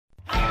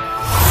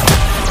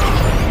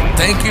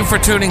Thank you for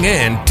tuning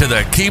in to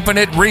the Keeping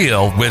It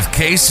Real with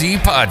KC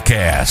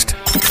podcast,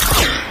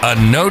 a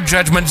no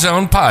judgment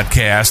zone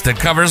podcast that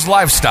covers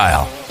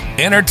lifestyle,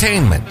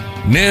 entertainment,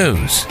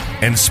 news,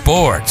 and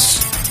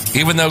sports.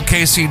 Even though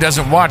KC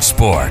doesn't watch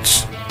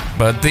sports,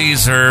 but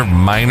these are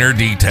minor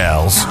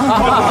details.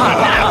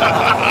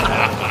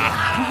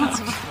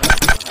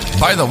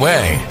 By the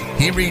way,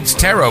 he reads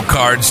tarot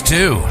cards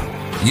too.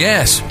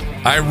 Yes,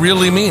 I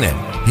really mean it.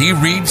 He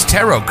reads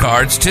tarot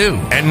cards too.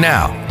 And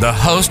now, the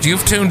host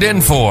you've tuned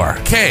in for,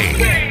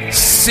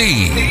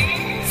 KC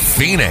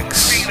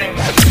Phoenix.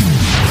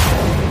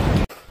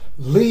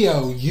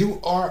 Leo,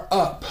 you are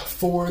up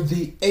for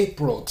the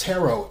April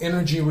Tarot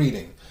Energy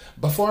Reading.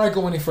 Before I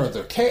go any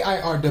further,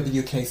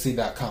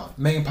 KIRWKC.com,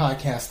 main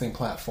podcasting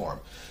platform.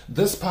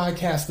 This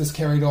podcast is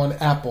carried on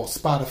Apple,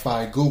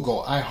 Spotify,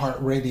 Google,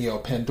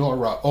 iHeartRadio,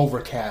 Pandora,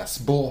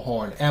 Overcast,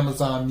 Bullhorn,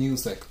 Amazon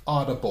Music,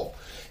 Audible,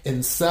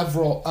 and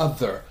several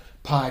other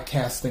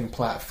podcasting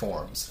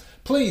platforms.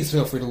 Please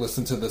feel free to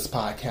listen to this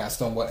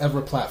podcast on whatever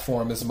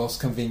platform is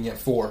most convenient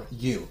for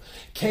you.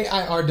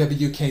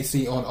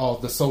 KIRWKC on all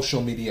the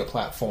social media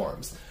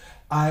platforms.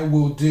 I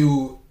will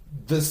do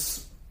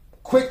this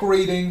quick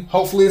reading.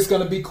 Hopefully it's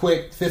going to be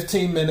quick,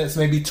 15 minutes,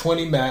 maybe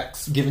 20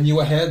 max, giving you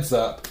a heads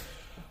up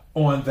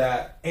on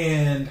that.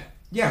 And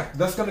yeah,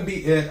 that's going to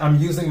be it. I'm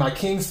using my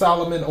King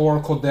Solomon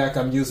Oracle deck.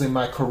 I'm using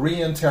my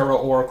Korean Tarot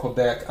Oracle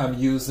deck. I'm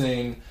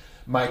using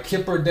my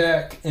Kipper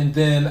deck, and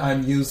then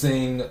I'm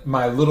using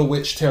my Little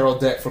Witch Tarot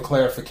deck for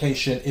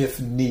clarification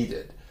if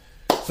needed.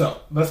 So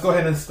let's go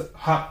ahead and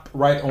hop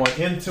right on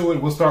into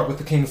it. We'll start with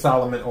the King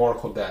Solomon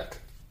Oracle deck.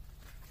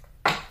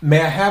 May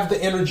I have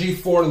the energy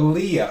for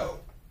Leo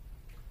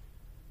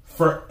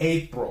for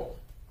April?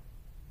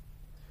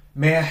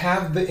 May I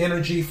have the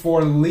energy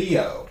for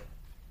Leo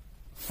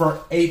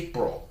for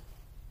April?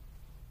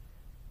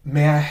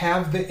 May I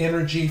have the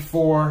energy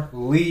for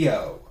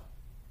Leo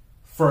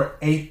for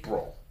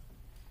April?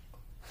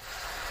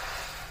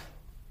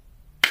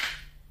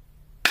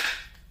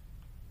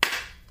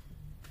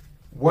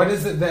 What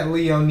is it that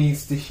Leo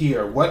needs to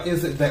hear? What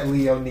is it that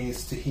Leo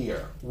needs to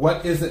hear?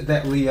 What is it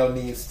that Leo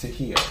needs to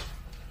hear?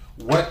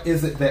 What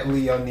is it that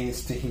Leo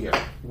needs to hear?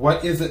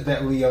 What is it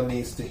that Leo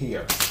needs to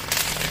hear?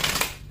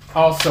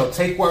 Also,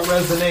 take what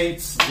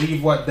resonates,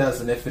 leave what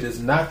doesn't. If it is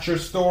not your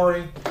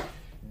story,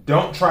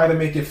 don't try to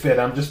make it fit.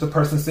 I'm just the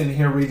person sitting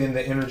here reading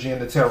the energy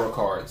and the tarot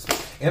cards.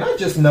 And I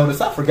just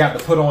noticed I forgot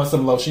to put on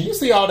some lotion. You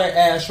see all that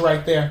ash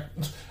right there?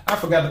 I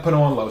forgot to put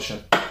on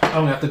lotion.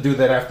 I'm going to have to do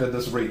that after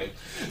this reading.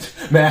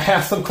 May I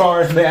have some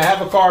cards? May I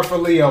have a card for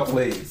Leo,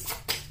 please?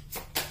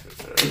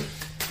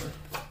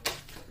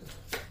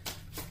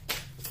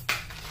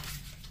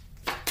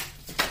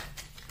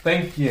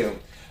 Thank you.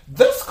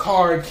 This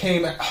card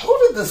came... Who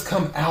did this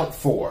come out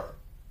for?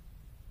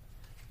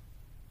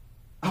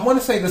 I want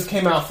to say this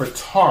came out for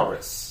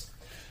Taurus.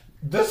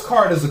 This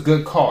card is a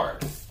good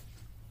card.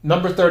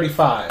 Number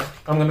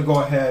 35. I'm going to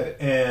go ahead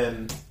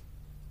and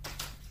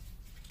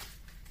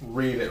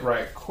read it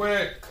right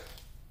quick.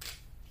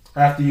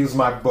 I have to use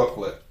my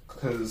booklet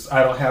because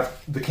I don't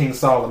have the King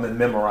Solomon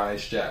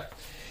memorized yet.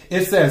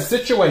 It says,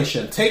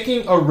 situation,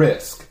 taking a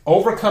risk,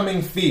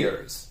 overcoming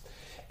fears,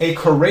 a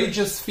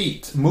courageous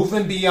feat,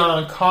 moving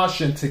beyond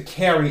caution to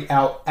carry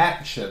out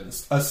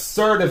actions,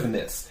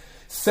 assertiveness,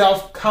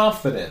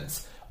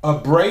 self-confidence, a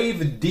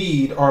brave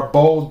deed or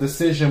bold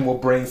decision will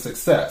bring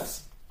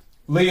success.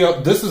 Leo,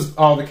 this is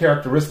all the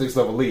characteristics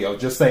of a Leo,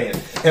 just saying.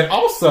 And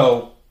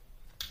also,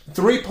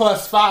 3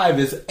 plus 5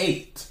 is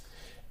 8.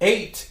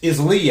 8 is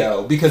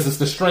Leo because it's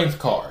the strength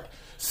card.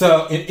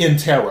 So in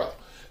tarot.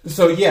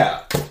 So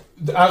yeah,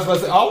 I was going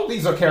to say all of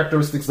these are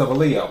characteristics of a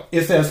Leo.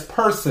 It says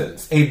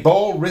persons, a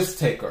bold risk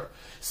taker,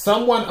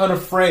 someone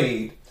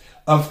unafraid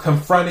of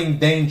confronting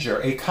danger,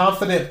 a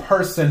confident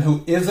person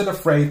who isn't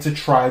afraid to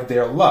try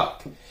their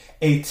luck,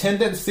 a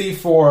tendency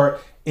for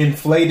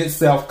inflated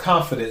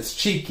self-confidence,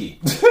 cheeky.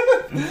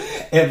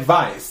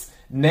 Advice,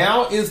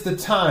 now is the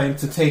time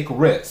to take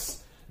risks.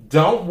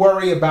 Don't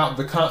worry about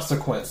the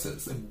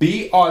consequences.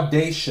 Be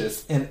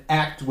audacious and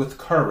act with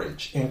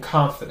courage and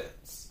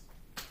confidence.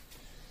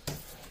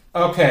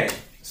 Okay,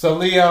 so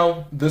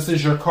Leo, this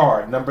is your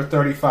card, number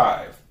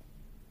 35.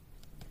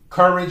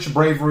 Courage,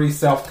 bravery,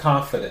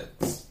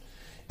 self-confidence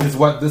is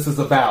what this is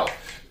about.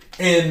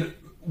 And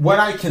what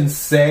I can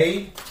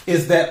say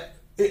is that,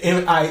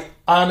 and I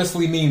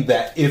honestly mean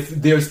that, if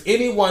there's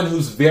anyone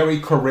who's very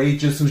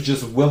courageous, who's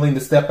just willing to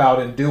step out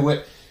and do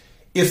it,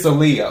 it's a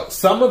Leo.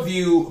 Some of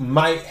you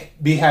might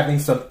be having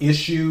some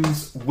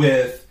issues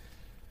with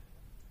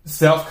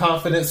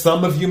self-confidence.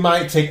 Some of you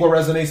might take what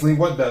resonates, leave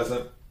what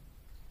doesn't.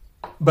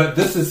 But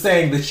this is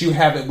saying that you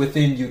have it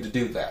within you to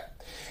do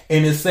that.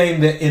 And it's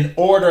saying that in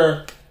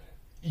order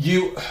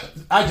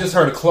I just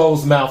heard a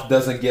closed mouth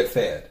doesn't get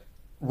fed.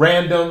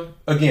 Random,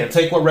 again,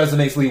 take what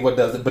resonates, leave what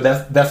doesn't.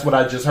 But that's what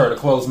I just heard. A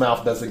closed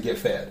mouth doesn't get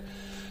fed.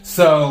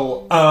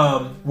 So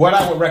what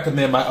I would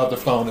recommend, my other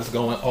phone is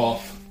going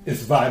off.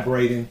 It's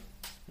vibrating.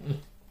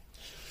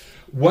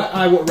 What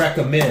I would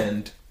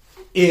recommend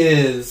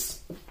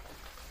is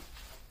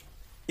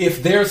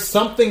if there's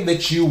something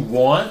that you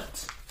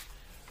want,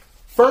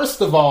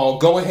 first of all,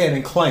 go ahead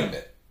and claim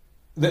it.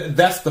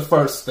 That's the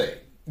first thing.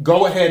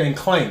 Go ahead and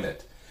claim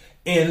it.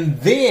 And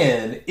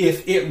then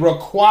if it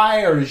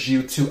requires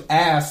you to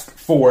ask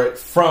for it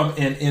from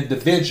an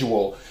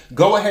individual,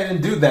 go ahead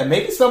and do that.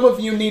 Maybe some of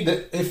you need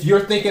to, if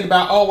you're thinking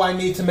about, oh, I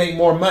need to make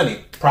more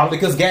money, probably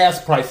because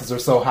gas prices are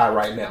so high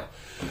right now.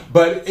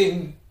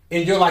 And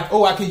you're like,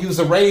 oh, I can use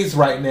a raise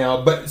right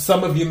now. But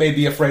some of you may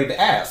be afraid to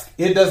ask.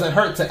 It doesn't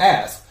hurt to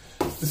ask.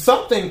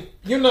 Something,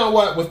 you know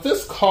what, with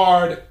this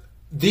card,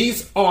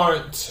 these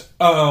aren't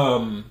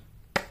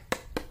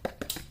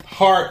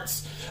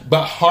hearts,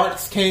 but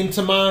hearts came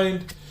to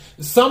mind.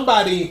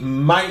 Somebody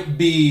might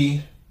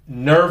be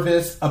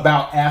nervous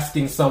about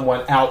asking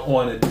someone out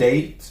on a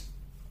date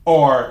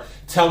or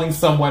telling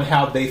someone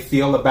how they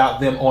feel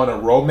about them on a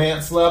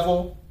romance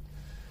level.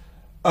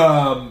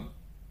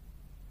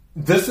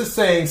 This is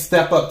saying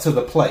step up to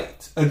the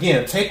plate.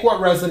 Again, take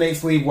what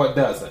resonates, leave what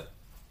doesn't.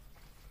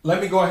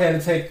 Let me go ahead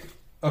and take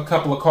a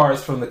couple of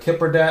cards from the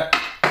Kipper deck.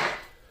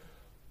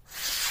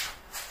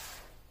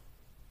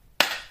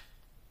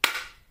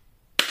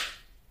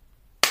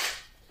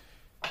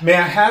 May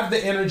I have the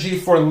energy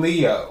for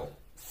Leo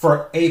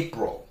for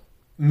April?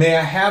 May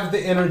I have the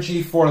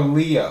energy for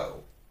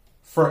Leo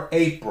for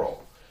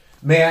April?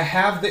 May I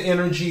have the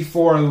energy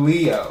for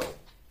Leo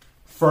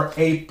for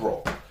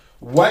April?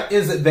 What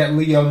is it that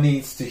Leo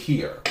needs to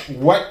hear?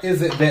 What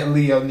is it that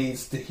Leo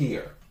needs to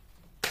hear?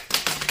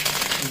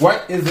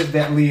 What is it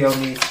that Leo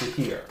needs to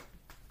hear?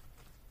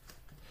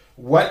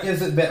 What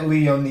is it that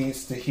Leo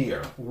needs to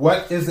hear?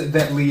 What is it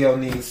that Leo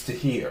needs to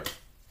hear?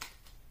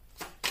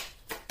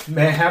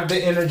 May I have the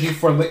energy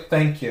for...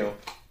 Thank you.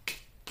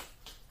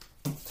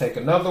 Take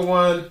another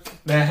one.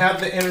 May I have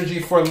the energy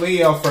for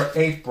Leo for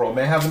April?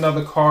 May I have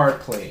another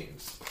card,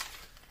 please?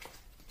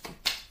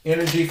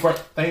 Energy for...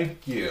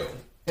 Thank you.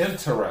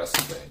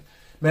 Interesting.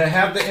 May I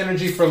have the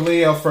energy for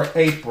Leo for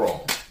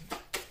April?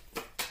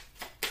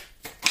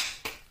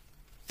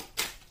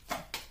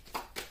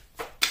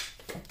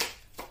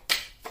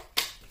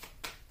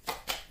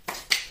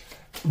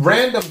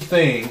 Random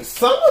things.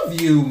 Some of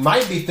you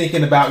might be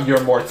thinking about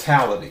your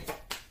mortality.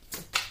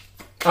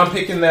 I'm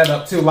picking that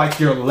up too, like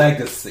your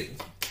legacy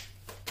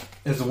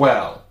as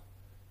well.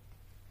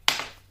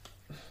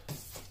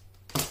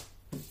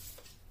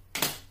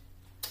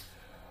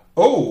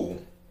 Oh,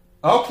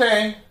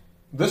 okay.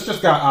 This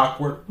just got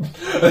awkward.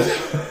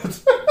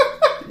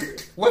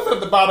 What's at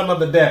the bottom of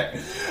the deck?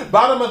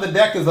 Bottom of the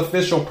deck is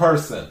official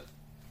person.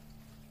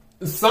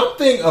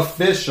 Something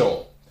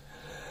official.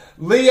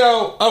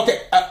 Leo,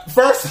 okay,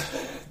 first,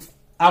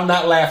 I'm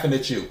not laughing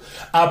at you.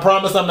 I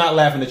promise I'm not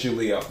laughing at you,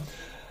 Leo.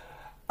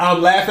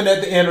 I'm laughing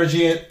at the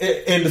energy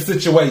in the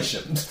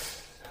situation.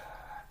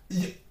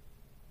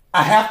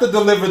 I have to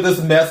deliver this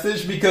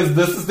message because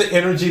this is the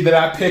energy that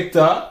I picked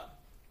up.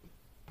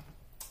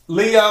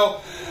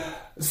 Leo,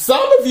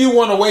 some of you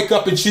want to wake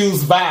up and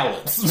choose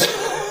violence.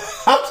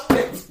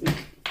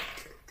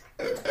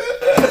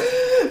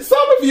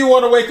 Some of you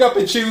want to wake up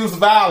and choose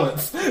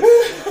violence.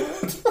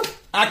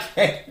 I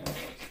can't.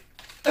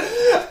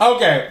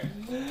 Okay.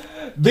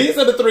 These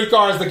are the three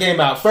cards that came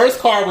out. First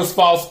card was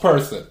false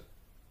person.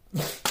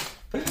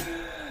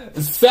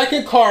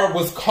 Second card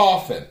was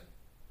coffin.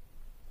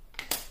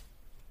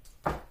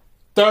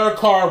 Third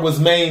card was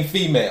main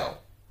female.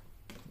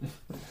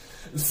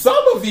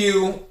 Some of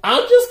you,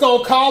 I'm just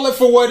going to call it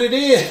for what it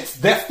is.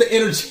 That's the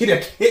energy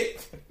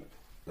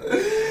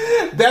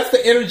that's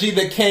the energy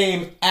that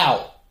came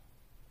out.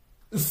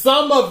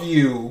 Some of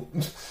you,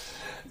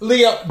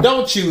 Leo,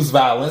 don't choose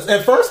violence.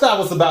 At first I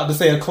was about to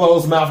say a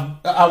closed mouth.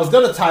 I was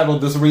going to title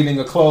this reading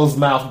A Closed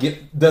Mouth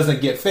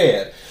Doesn't Get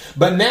Fed.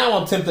 But now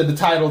I'm tempted to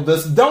title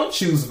this Don't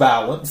Choose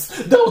Violence.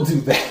 Don't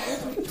do that.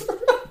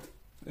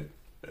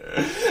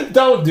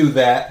 Don't do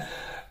that.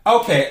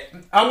 Okay,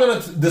 I'm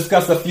going to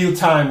discuss a few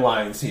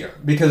timelines here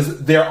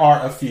because there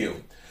are a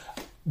few.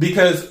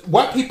 Because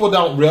what people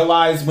don't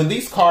realize, when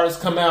these cards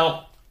come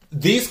out,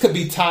 these could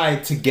be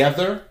tied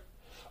together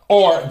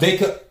or they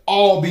could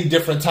all be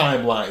different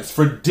timelines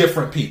for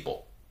different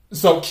people.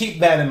 So keep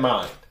that in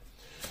mind.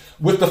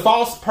 With the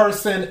false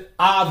person,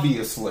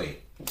 obviously,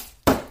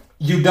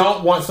 you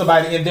don't want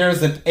somebody, and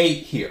there's an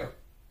 8 here,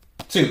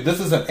 too. This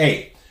is an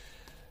 8.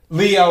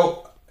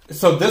 Leo,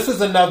 so this is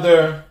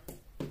another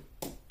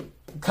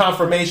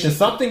confirmation.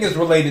 Something is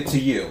related to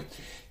you.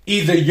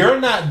 Either you're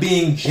not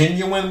being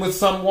genuine with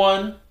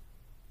someone,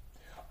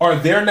 or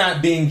they're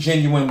not being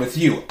genuine with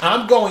you.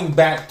 I'm going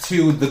back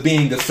to the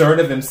being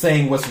assertive and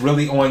saying what's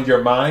really on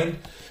your mind.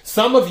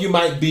 Some of you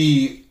might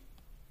be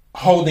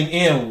holding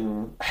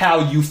in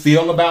how you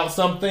feel about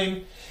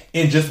something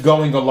and just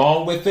going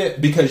along with it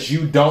because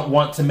you don't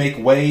want to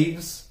make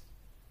waves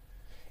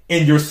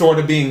and you're sort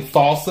of being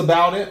false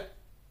about it.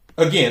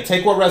 Again,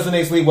 take what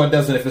resonates, leave what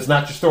doesn't. If it's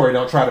not your story,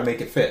 don't try to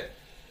make it fit.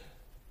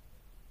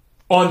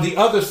 On the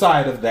other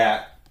side of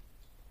that,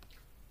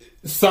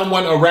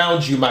 someone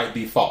around you might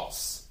be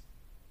false.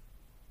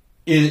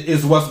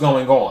 Is what's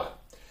going on.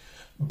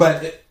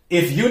 But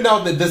if you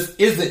know that this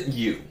isn't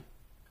you,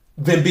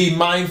 then be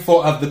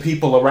mindful of the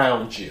people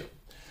around you.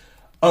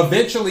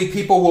 Eventually,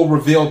 people will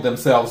reveal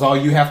themselves. All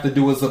you have to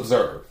do is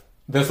observe.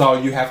 That's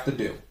all you have to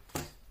do.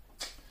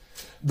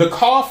 The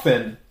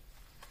coffin,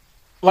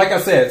 like I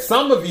said,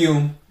 some of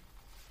you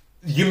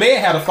may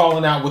have had a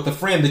falling out with a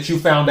friend that you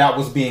found out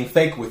was being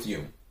fake with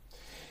you.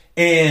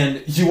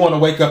 And you want to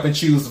wake up and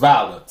choose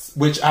violence,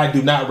 which I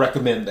do not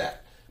recommend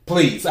that.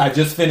 Please, I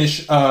just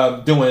finished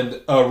doing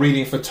a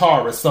reading for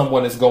Taurus.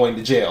 Someone is going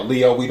to jail.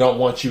 Leo, we don't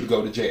want you to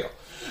go to jail.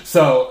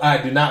 So I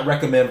do not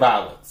recommend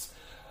violence.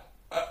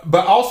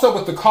 But also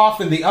with the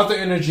coffin, the other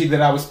energy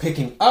that I was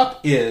picking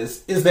up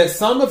is that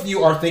some of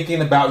you are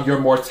thinking about your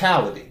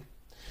mortality,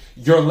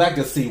 your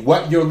legacy,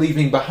 what you're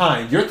leaving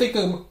behind. You're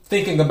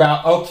thinking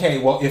about, okay,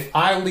 well, if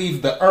I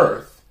leave the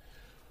earth,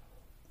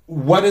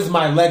 what is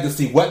my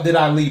legacy? What did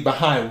I leave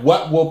behind?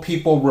 What will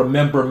people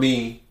remember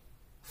me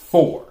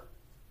for?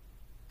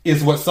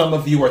 Is what some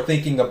of you are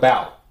thinking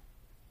about.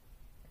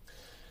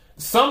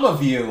 Some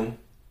of you,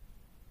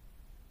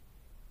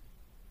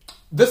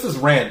 this is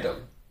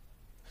random.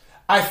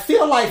 I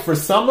feel like for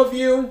some of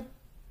you,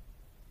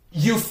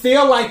 you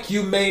feel like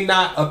you may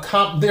not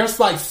accomplish. There's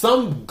like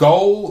some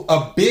goal,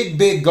 a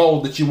big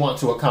goal that you want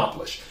to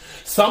accomplish.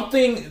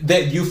 Something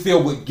that you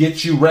feel would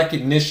get you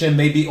recognition,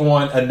 maybe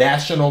on a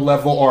national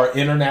level or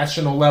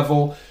international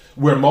level,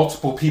 where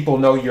multiple people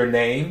know your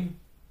name.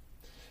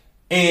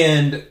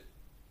 And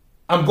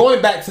I'm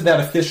going back to that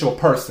official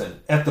person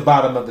at the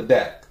bottom of the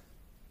deck,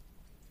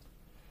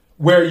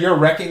 where you're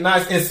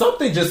recognized. And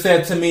something just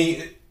said to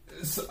me,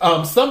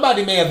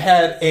 somebody may have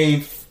had a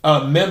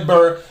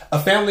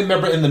family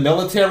member in the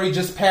military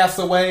just pass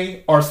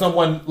away, or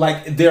someone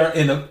like they're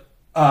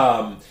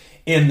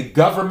in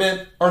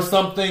government or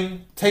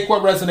something. Take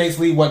what resonates,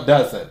 leave what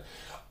doesn't.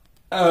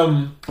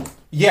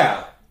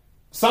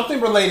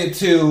 Something related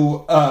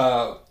to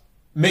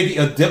maybe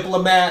a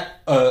diplomat,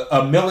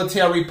 a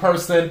military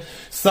person,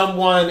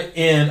 someone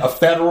in a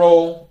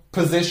federal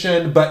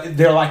position, but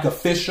they're like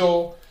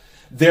official.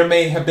 There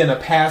may have been a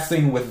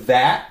passing with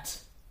that,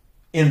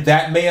 and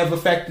that may have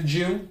affected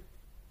you.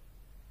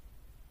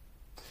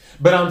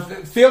 But I'm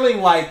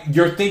feeling like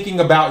you're thinking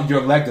about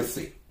your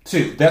legacy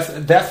too.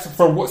 That's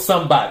for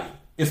somebody.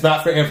 It's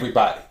not for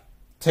everybody.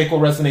 Take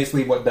what resonates,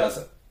 leave what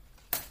doesn't.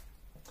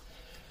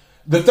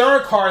 The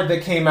third card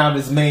that came out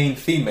is main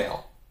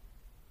female.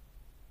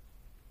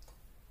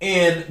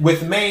 And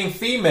with main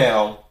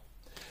female,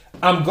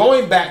 I'm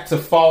going back to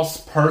false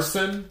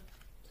person.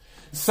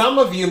 Some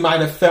of you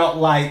might have felt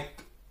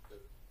like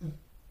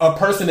a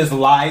person has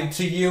lied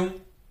to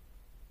you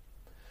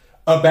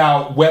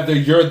about whether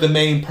you're the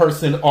main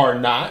person or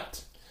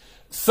not.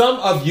 Some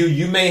of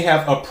you may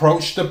have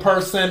approached a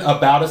person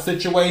about a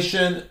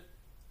situation,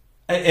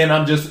 and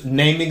I'm just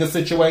naming a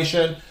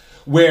situation,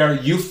 where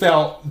you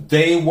felt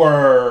they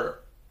were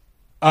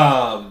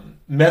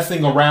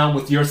messing around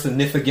with your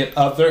significant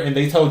other, and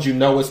they told you,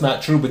 no, it's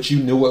not true, but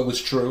you knew it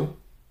was true.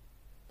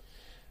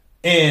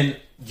 And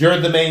you're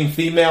the main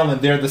female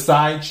and they're the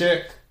side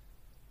chick.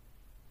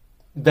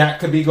 That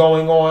could be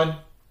going on.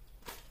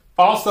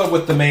 Also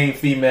with the main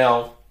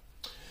female,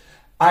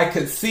 I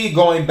could see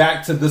going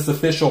back to this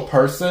official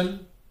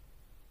person,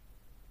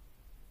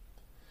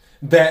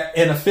 that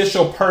an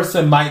official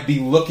person might be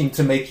looking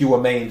to make you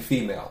a main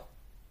female.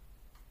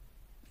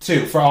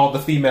 Too, for all the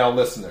female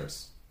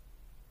listeners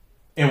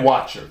and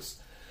watchers.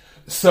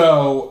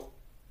 So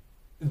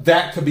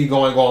that could be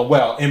going on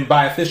well. And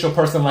by official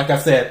person, like I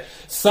said,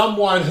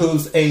 someone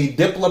who's a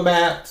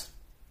diplomat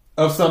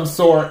of some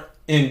sort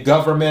in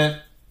government,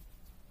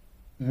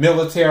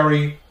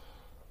 military,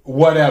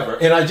 whatever.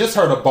 And I just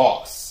heard a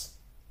boss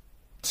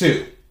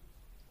too.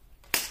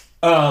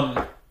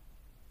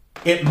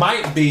 It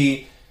might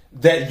be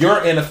that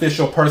you're an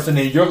official person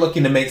and you're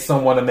looking to make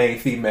someone a main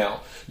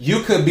female.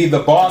 You could be the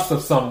boss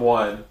of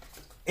someone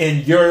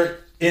and you're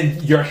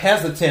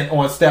hesitant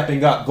on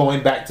stepping up,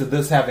 going back to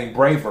this having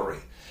bravery.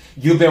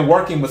 You've been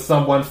working with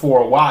someone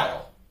for a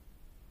while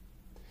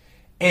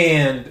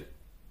and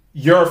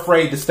you're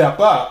afraid to step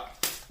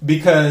up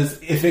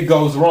because if it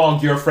goes wrong,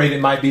 you're afraid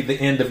it might be the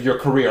end of your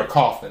career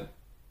coffin.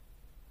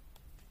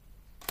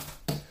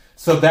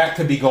 So that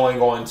could be going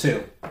on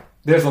too.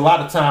 There's a lot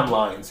of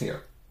timelines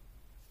here.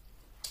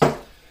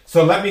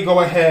 So let me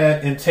go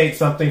ahead and take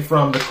something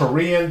from the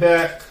Korean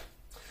deck.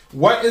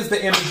 What is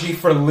the energy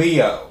for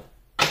Leo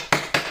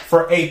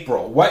for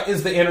April? What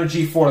is the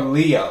energy for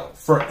Leo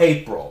for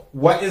April?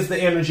 What is the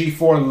energy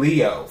for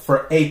Leo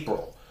for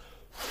April?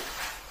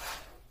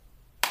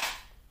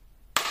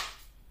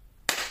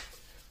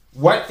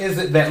 What is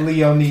it that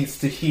Leo needs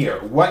to hear?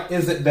 What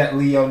is it that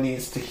Leo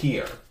needs to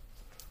hear?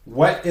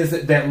 What is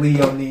it that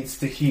Leo needs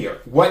to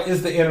hear? What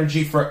is the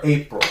energy for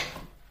April?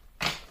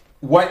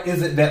 What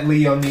is it that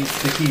Leo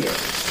needs to hear?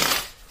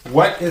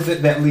 What is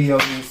it that Leo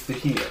needs to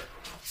hear?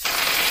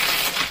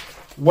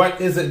 What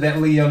is it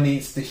that Leo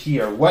needs to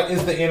hear? What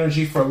is the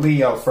energy for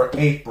Leo for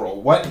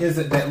April? What is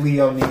it that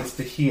Leo needs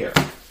to hear?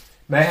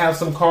 May I have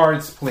some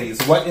cards, please?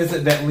 What is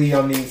it that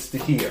Leo needs to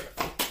hear?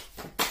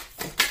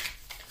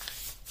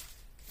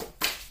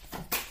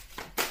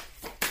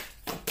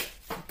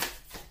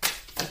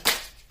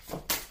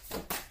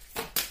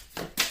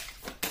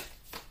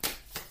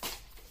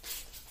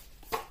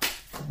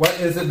 What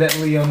is it that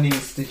Leo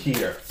needs to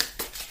hear?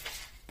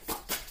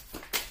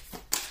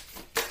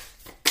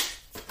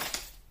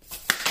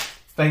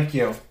 Thank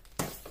you.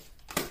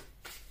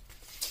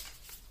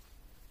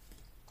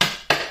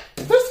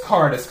 This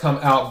card has come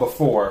out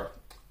before.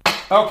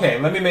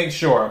 Okay, let me make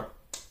sure.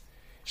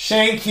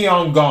 Shane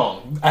Keong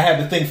Gong. I had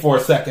to think for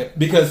a second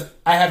because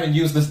I haven't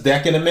used this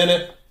deck in a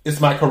minute. It's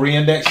my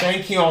Korean deck.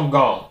 Shane Keong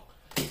Gong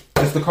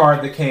is the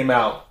card that came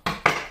out.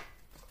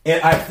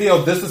 And I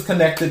feel this is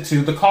connected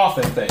to the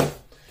coffin thing.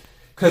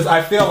 Because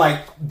I feel like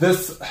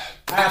this,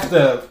 I have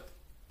to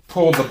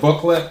pull the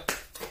booklet,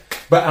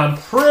 but I'm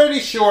pretty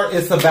sure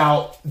it's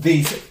about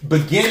the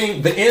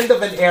beginning, the end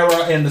of an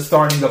era and the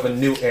starting of a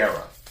new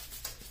era.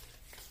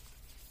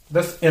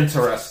 That's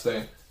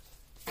interesting.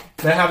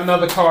 May I have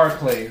another card,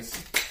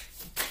 please?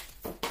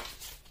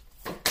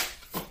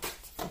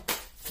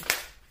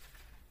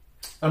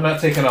 I'm not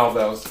taking all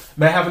those.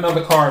 May I have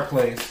another card,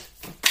 please?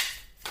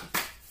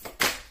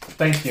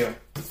 Thank you.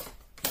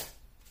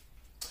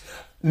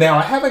 Now,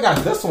 I haven't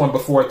got this one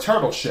before,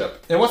 Turtle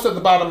Ship. And what's at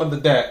the bottom of the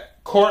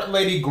deck? Court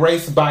Lady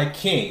Grace by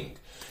King.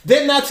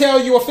 Didn't I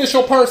tell you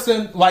official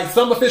person? Like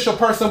some official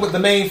person with the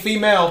name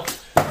female?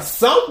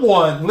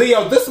 Someone,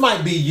 Leo, this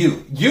might be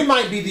you. You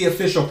might be the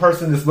official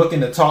person that's looking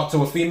to talk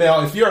to a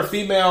female. If you're a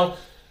female,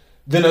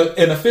 then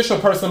an official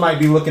person might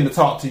be looking to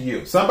talk to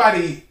you.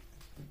 Somebody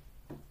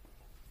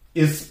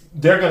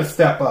they're going to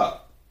step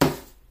up.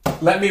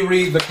 Let me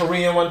read the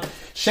Korean one.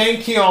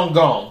 Shane Keong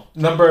Gong,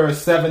 number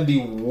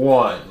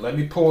 71. Let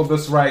me pull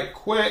this right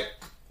quick.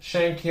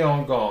 Shane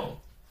Keong Gong.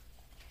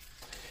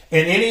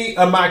 And any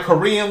of my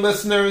Korean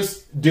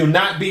listeners, do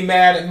not be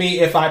mad at me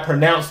if I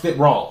pronounced it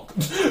wrong.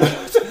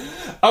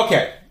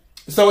 Okay,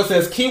 so it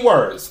says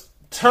keywords,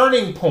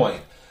 turning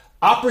point,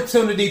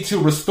 opportunity to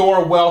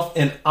restore wealth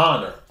and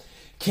honor,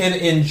 can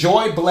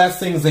enjoy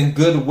blessings and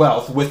good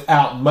wealth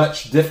without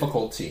much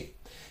difficulty,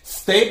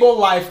 stable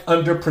life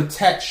under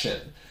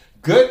protection,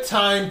 good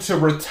time to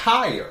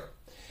retire.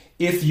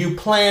 If you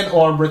plan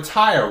on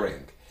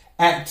retiring,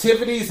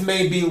 activities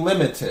may be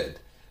limited,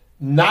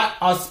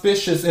 not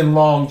auspicious in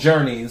long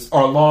journeys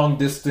or long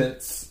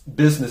distance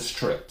business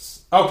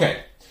trips.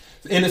 Okay.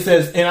 And it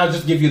says, and I'll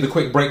just give you the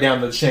quick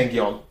breakdown of the Shane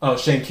Keong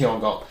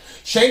Gong.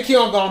 Shane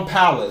Keong Gong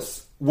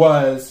Palace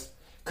was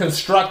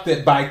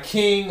constructed by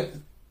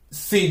King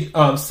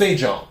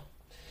Sejong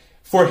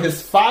for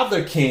his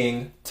father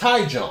King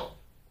Taejong,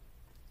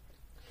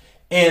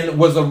 and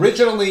was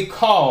originally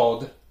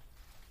called,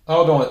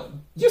 hold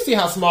on, you see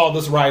how small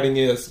this writing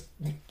is,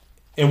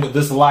 and with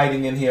this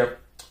lighting in here,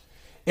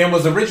 and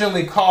was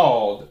originally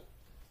called,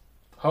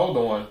 hold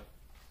on,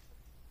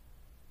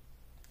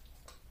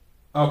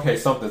 okay,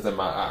 something's in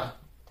my eye.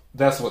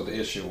 That's what the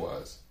issue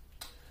was.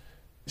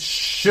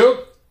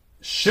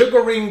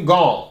 Sugaring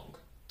Gong,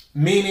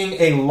 meaning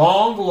a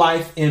long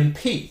life in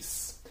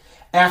peace.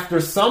 After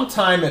some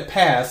time had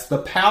passed,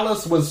 the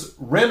palace was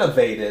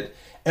renovated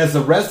as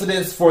a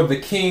residence for the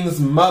king's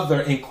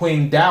mother and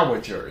queen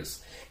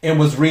dowagers, and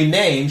was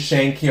renamed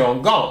Shane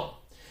Keong Gong,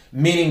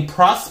 meaning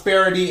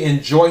prosperity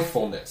and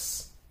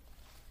joyfulness.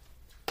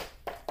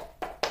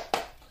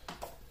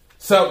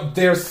 So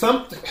there's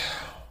something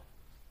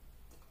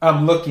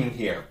I'm looking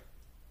here.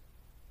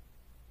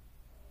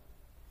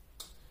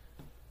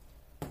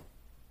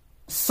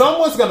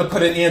 Someone's going to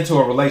put an end to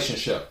a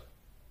relationship.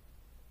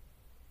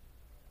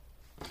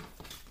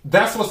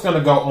 That's what's going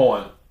to go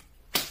on.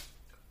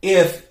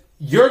 If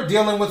you're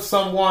dealing with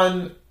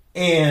someone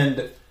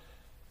and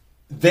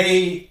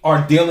they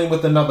are dealing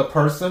with another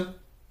person,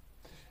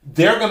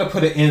 they're going to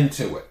put an end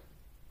to it.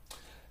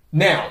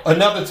 Now,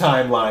 another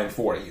timeline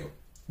for you.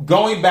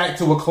 Going back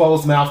to a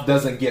closed mouth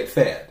doesn't get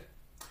fed.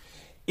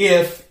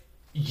 If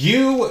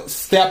you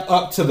step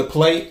up to the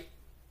plate,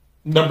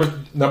 number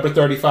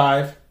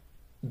 35,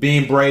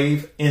 being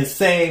brave and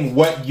saying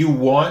what you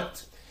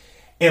want,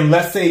 and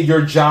let's say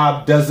your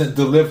job doesn't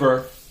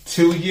deliver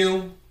to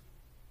you,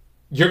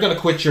 you're going to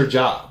quit your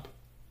job,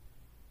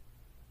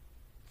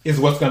 is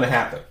what's going to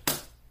happen.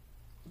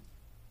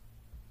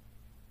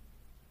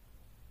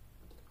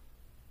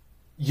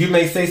 You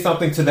may say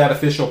something to that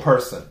official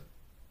person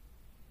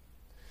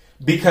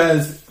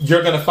because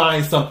you're going to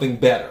find something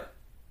better.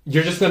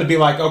 You're just going to be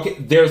like, okay,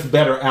 there's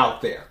better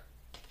out there.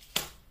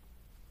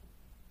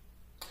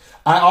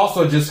 I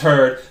also just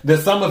heard that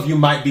some of you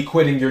might be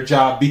quitting your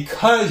job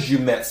because you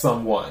met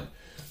someone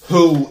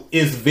who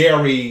is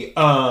very,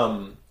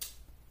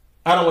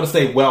 I don't want to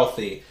say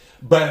wealthy,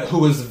 but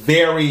who is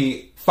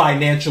very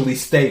financially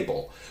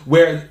stable.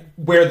 Where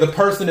the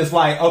person is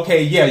like,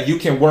 okay, yeah, you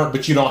can work,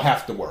 but you don't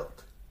have to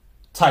work.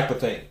 Type of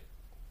thing.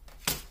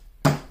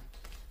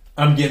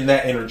 I'm getting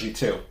that energy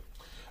too.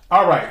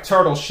 All right,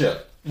 Turtle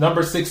Ship.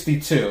 Number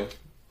 62.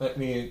 Let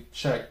me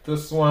check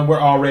this one. We're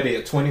already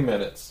at 20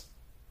 minutes.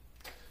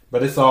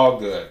 But it's all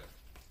good.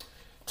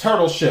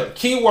 Turtle Ship.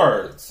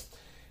 Keywords.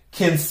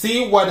 Can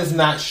see what is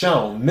not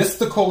shown.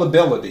 Mystical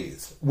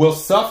abilities. Will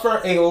suffer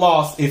a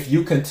loss if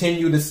you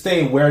continue to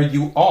stay where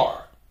you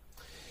are.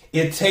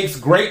 It takes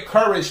great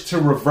courage to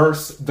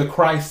reverse the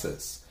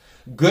crisis.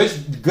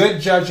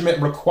 Good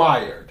judgment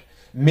required.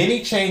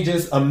 Many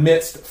changes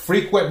amidst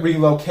frequent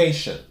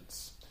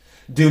relocations.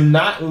 Do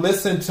not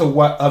listen to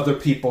what other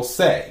people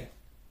say.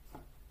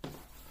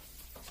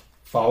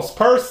 False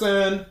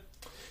person.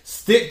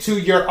 Stick to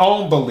your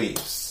own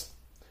beliefs.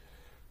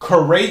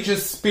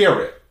 Courageous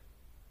spirit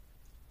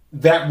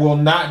that will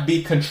not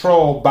be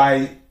controlled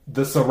by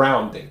the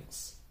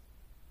surroundings.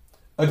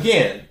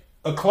 Again,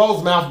 a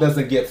closed mouth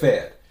doesn't get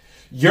fed.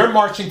 You're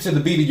marching to the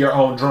beat of your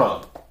own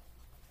drum,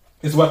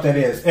 is what that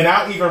is. And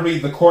I'll even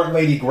read the Court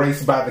Lady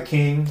graced by the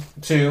King,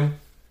 too,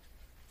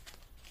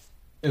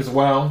 as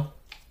well.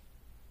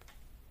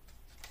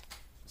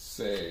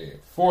 Say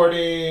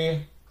 40.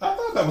 I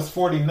thought that was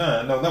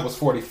 49. No, that was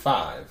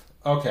 45.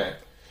 Okay.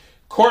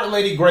 Court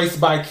Lady graced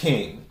by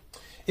King.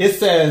 It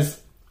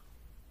says,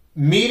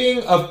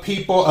 meeting of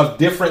people of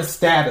different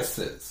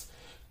statuses,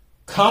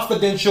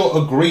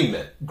 confidential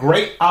agreement,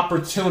 great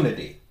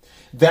opportunity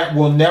that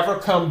will never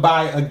come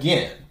by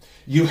again.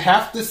 You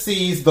have to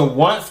seize the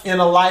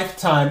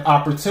once-in-a-lifetime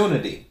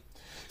opportunity.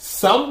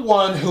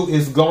 Someone who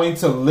is going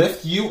to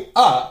lift you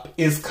up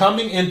is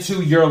coming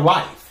into your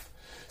life.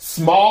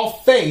 Small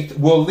faith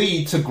will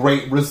lead to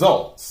great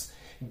results.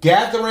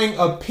 Gathering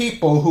of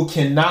people who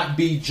cannot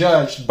be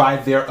judged by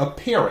their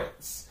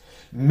appearance.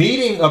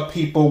 Meeting of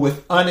people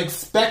with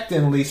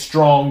unexpectedly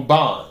strong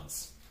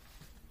bonds.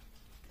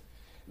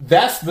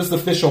 That's this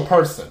official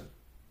person.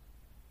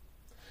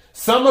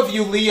 Some of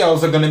you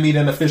Leos are going to meet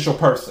an official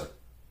person.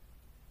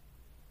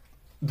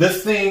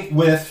 This thing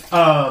with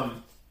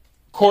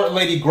Court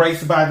Lady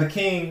graced by the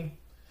King,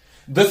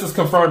 this is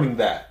confirming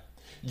that.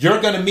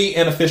 You're going to meet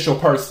an official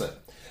person.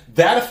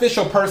 That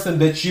official person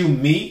that you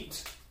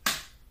meet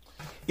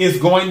is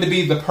going to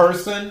be the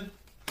person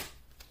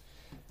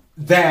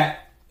that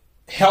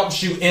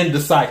helps you end the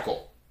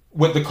cycle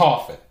with the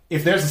coffin.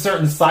 If there's a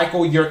certain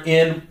cycle you're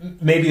in,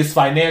 maybe it's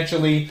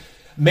financially,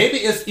 maybe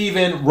it's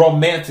even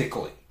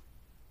romantically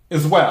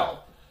as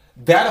well.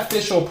 That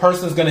official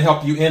person is going to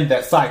help you end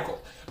that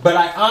cycle. But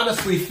I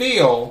honestly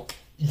feel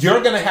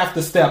you're going to have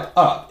to step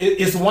up.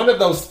 It's one of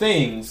those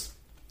things,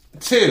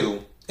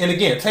 too, and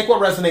again, take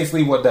what resonates,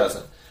 leave what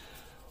doesn't.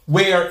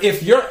 Where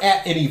if you're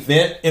at an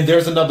event and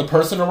there's another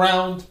person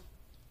around,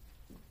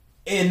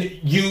 and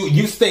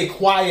you stay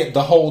quiet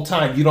the whole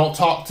time, you don't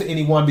talk to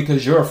anyone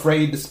because you're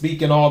afraid to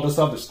speak and all this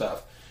other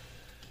stuff,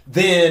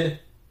 then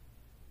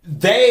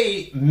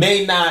they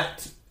may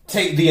not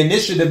take the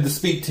initiative to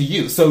speak to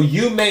you. So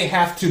you may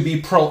have to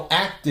be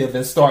proactive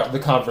and start the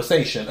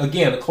conversation.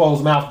 Again, a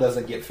closed mouth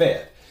doesn't get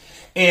fed.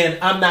 And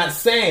I'm not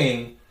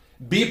saying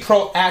be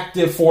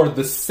proactive for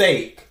the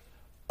sake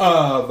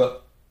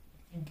of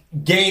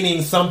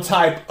gaining some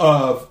type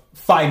of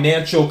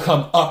financial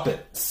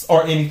comeuppance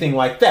or anything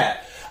like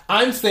that.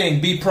 I'm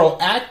saying be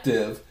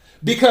proactive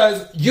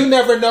because you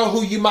never know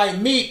who you might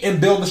meet and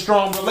build a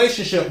strong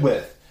relationship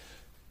with.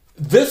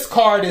 This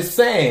card is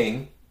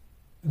saying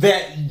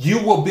that you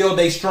will build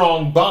a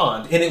strong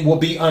bond and it will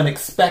be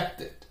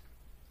unexpected.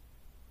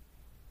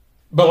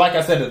 But like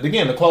I said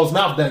again, the closed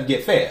mouth doesn't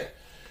get fed.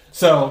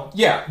 So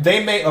yeah,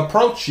 they may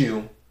approach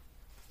you,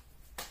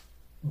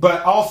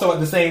 but also at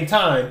the same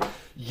time,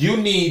 you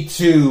need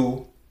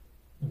to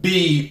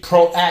be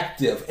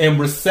proactive and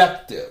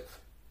receptive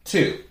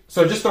too.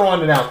 So just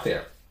throwing it out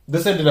there.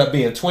 This ended up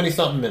being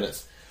 20-something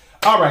minutes.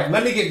 All right,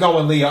 let me get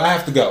going, Leo. I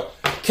have to go.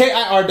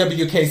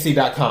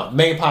 KIRWKC.com,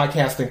 main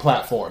podcasting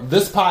platform.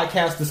 This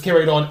podcast is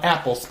carried on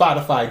Apple,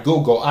 Spotify,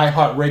 Google,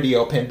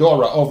 iHeartRadio,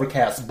 Pandora,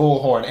 Overcast,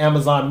 Bullhorn,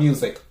 Amazon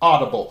Music,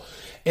 Audible,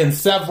 and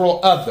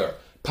several other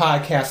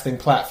podcasting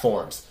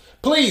platforms.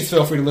 Please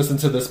feel free to listen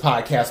to this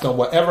podcast on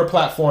whatever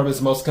platform is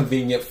most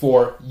convenient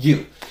for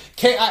you.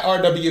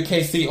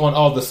 KIRWKC on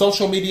all the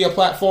social media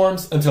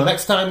platforms. Until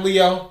next time,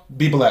 Leo,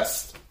 be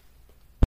blessed.